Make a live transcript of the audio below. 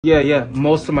Yeah,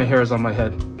 most of my hair is on my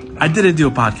head. I didn't do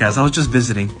a podcast, I was just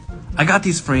visiting. I got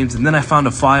these frames and then I found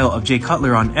a file of Jay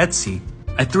Cutler on Etsy.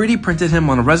 I 3D printed him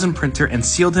on a resin printer and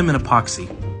sealed him in epoxy.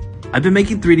 I've been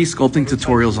making 3D sculpting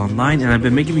tutorials online and I've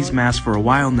been making these masks for a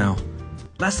while now.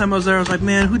 Last time I was there, I was like,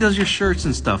 man, who does your shirts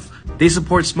and stuff? They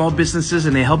support small businesses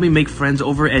and they help me make friends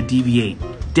over at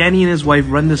DV8. Danny and his wife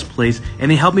run this place and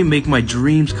they help me make my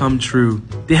dreams come true.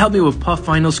 They helped me with puff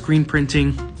vinyl screen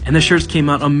printing and the shirts came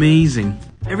out amazing.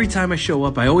 Every time I show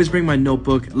up, I always bring my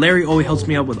notebook. Larry always helps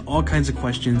me out with all kinds of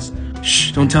questions.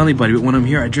 Shh, don't tell anybody, but when I'm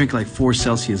here, I drink like 4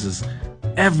 Celsiuses.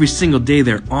 Every single day,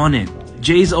 they're on it.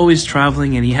 Jay's always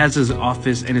traveling and he has his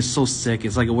office and it's so sick.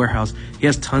 It's like a warehouse. He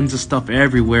has tons of stuff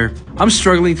everywhere. I'm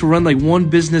struggling to run like one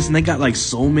business and they got like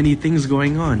so many things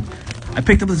going on. I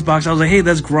picked up this box. I was like, hey,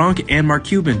 that's Gronk and Mark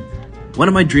Cuban. One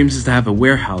of my dreams is to have a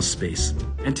warehouse space.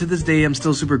 And to this day, I'm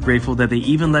still super grateful that they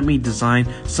even let me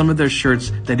design some of their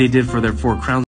shirts that they did for their 4 Crowns